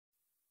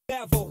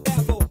Yo,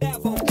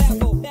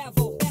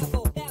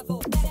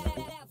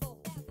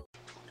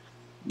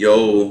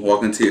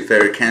 welcome to your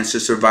favorite cancer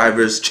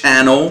survivors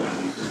channel.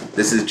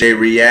 This is Jay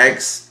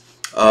Reacts.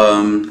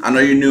 I know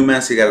you're new,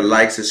 man, so you gotta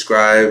like,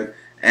 subscribe,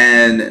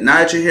 and now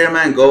that you're here,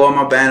 man, go on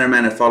my banner,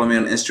 man, and follow me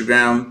on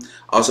Instagram.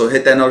 Also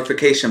hit that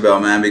notification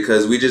bell, man,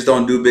 because we just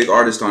don't do big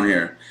artists on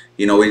here.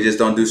 You know, we just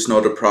don't do Snow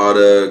the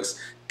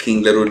Products,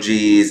 King Lil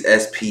G's,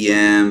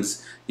 SPMs.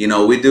 You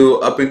know, we do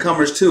up and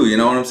comers too. You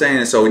know what I'm saying?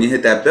 And so when you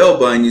hit that bell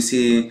button, you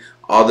see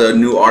all the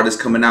new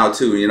artists coming out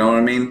too. You know what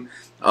I mean?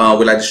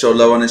 We like to show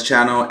love on this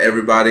channel.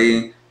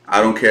 Everybody, I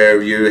don't care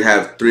if you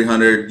have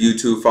 300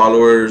 YouTube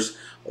followers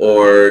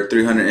or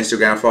 300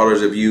 Instagram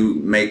followers. If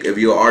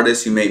you're an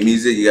artist, you make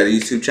music, you got a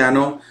YouTube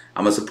channel,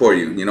 I'm gonna support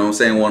you. You know what I'm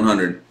saying?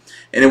 100.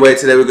 Anyway,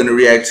 today we're gonna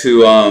react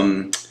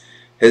to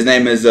his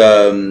name is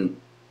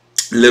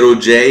Lil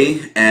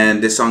Jay,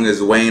 and this song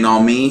is Weighing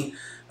on Me.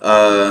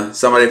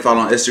 Somebody follow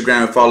on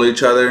Instagram and follow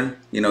each other.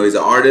 You know, he's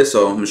an artist,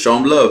 so I'm gonna show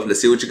him love.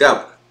 Let's see what you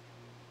got.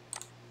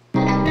 I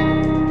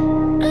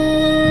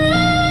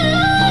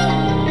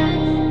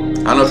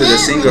don't know if he's a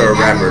singer or a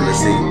rapper. Let's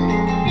see.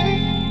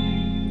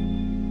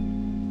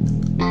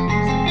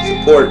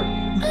 Support.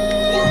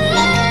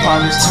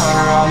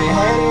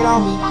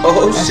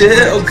 Oh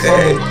shit,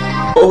 okay.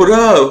 Hold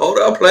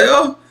up,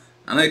 player.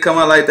 I know you come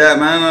out like that,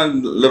 man. A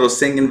little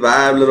singing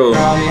vibe, little.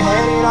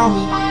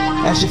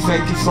 That shit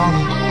fake it for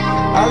me.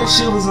 All this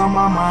shit was on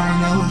my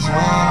mind, it was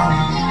weighing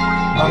on me.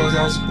 All this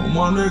ass on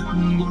my neck,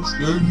 was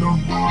skating on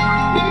me.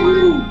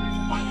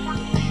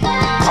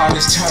 All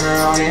this turn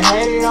around and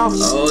hated on me.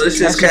 Oh, this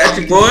shit's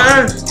catchy, boy.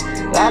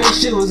 All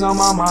this shit was on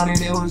my mind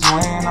and it was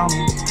weighing on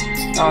me.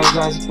 All this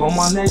ass on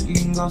my neck, you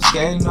can go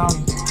skating on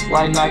me.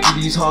 Like Nike,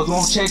 these hoes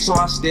won't check, so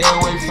I stay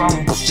away from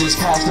them. Just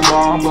pass the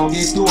ball, I'm gon'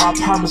 get through, I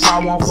promise I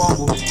won't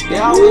fumble. They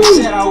always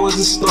said I was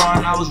a star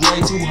and I was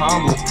way too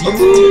humble. You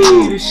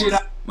believe this shit?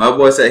 My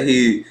boy said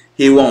he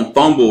won't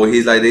fumble.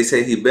 He's like, they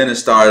say he been a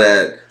star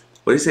at,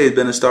 what do you say he's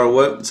been a star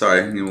what?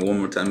 Sorry, give me one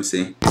more time to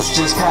see.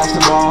 Just pass the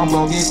ball, I'm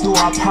gon' get through,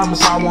 I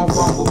promise I won't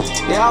fumble.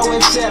 They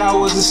always said I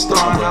was a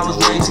star and I was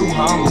way too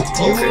humble.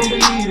 You wouldn't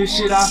believe the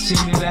shit I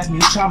seen, it left me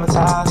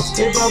traumatized.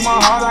 It broke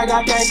my heart, I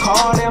got that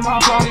call and my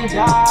brother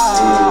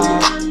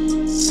died.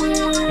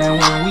 And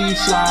when we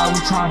slide, we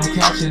tryna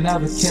catch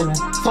another killing.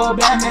 For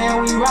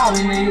Batman, we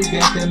robbing niggas,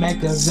 guess they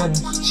make us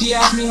villains. She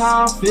asked me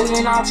how I'm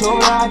feeling, I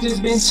told her I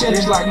just been chillin'.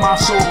 It's like my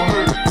soul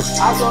hurt.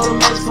 I told her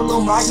next for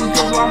Lil Mikey,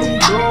 cause why he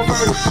go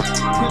first.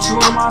 Put you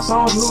in my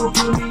songs, you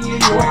put me in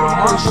your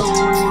my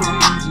shoulders.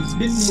 It's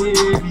been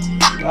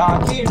heavy, I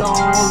can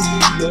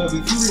only love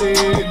if you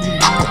let me.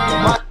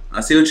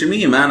 I see what you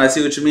mean, man. I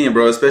see what you mean,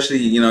 bro. Especially,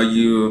 you know,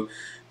 you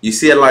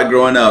see it a lot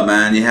growing up,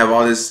 man. You have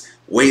all this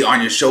weight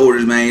on your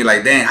shoulders, man. You're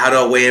like, dang, how do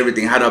I weigh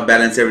everything? How do I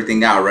balance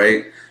everything out,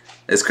 right?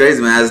 It's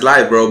crazy, man. It's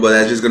life, bro. But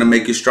that's just gonna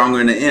make you stronger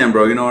in the end,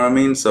 bro. You know what I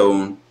mean?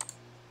 So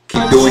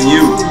keep doing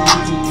you.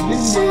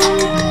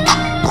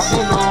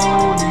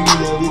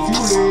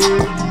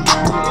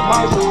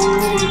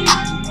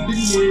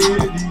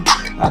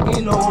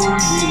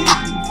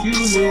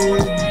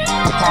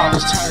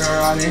 Turn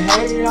around and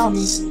hated on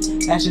me.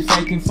 That shit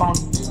fake and phony.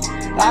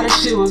 A lot of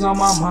shit was on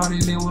my mind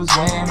and it was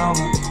weighing on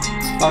me.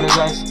 All this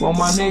ice on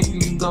my neck, you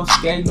can go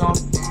skating on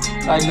me.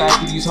 Like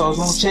Nike, these hoes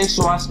won't check,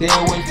 so I stay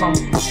away from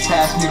it.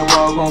 Pass me the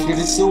ball, gon' get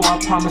it through, I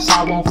promise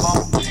I won't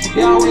fumble.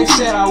 They always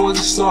said I was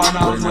a star and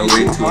I was way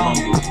too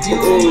humble. You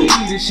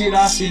believe the shit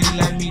I see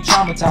left me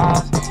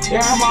traumatized.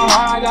 Yeah, in my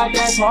heart, I got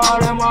that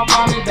card and my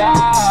father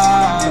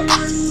died.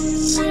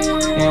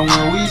 And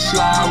when we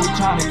slide, we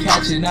tryna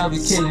catch another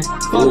killing.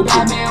 Fuck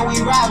Batman, we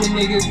robbing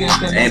niggas, guess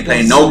that ain't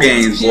playing no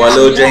games, boy.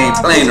 Lil Jay ain't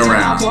playing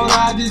around. I told her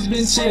I just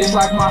been chillin', it's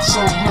like my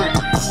soul hurt.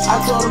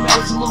 I told him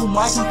that's Lil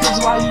Mikey, cause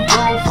why you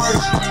go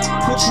first?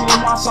 Put you in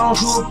my songs,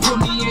 you will put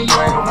me in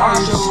your my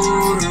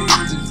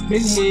shoulders. It's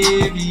been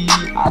heavy,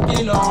 I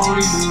can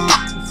only look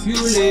if you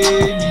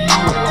let me.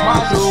 My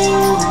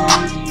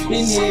shoulders, it's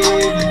been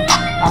heavy,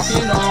 I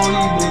can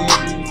only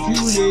look if you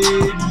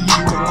let me.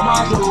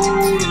 My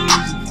shoulders,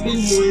 it's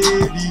been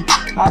heavy,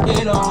 I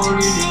can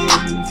only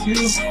look if you.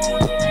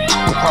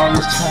 All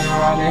this turn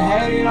around and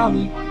had it on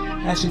me.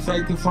 That shit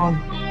fake and phony.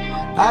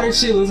 All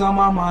this shit was on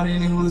my mind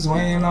and it was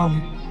weighing on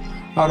me.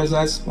 All this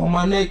ice on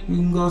my neck, you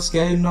can go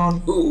skating on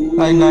it.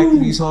 Like Nike,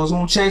 these hoes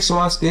won't check, so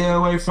I stay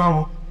away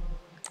from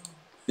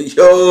them.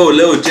 Yo,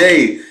 Lil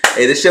Jay.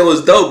 Hey, this shit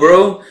was dope,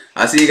 bro.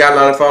 I see you got a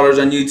lot of followers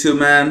on YouTube,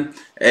 man.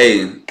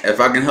 Hey, if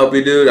I can help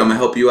you, dude, I'm gonna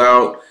help you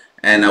out.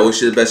 And I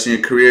wish you the best in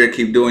your career.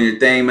 Keep doing your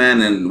thing,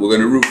 man. And we're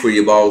gonna root for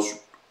you, balls.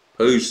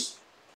 Peace.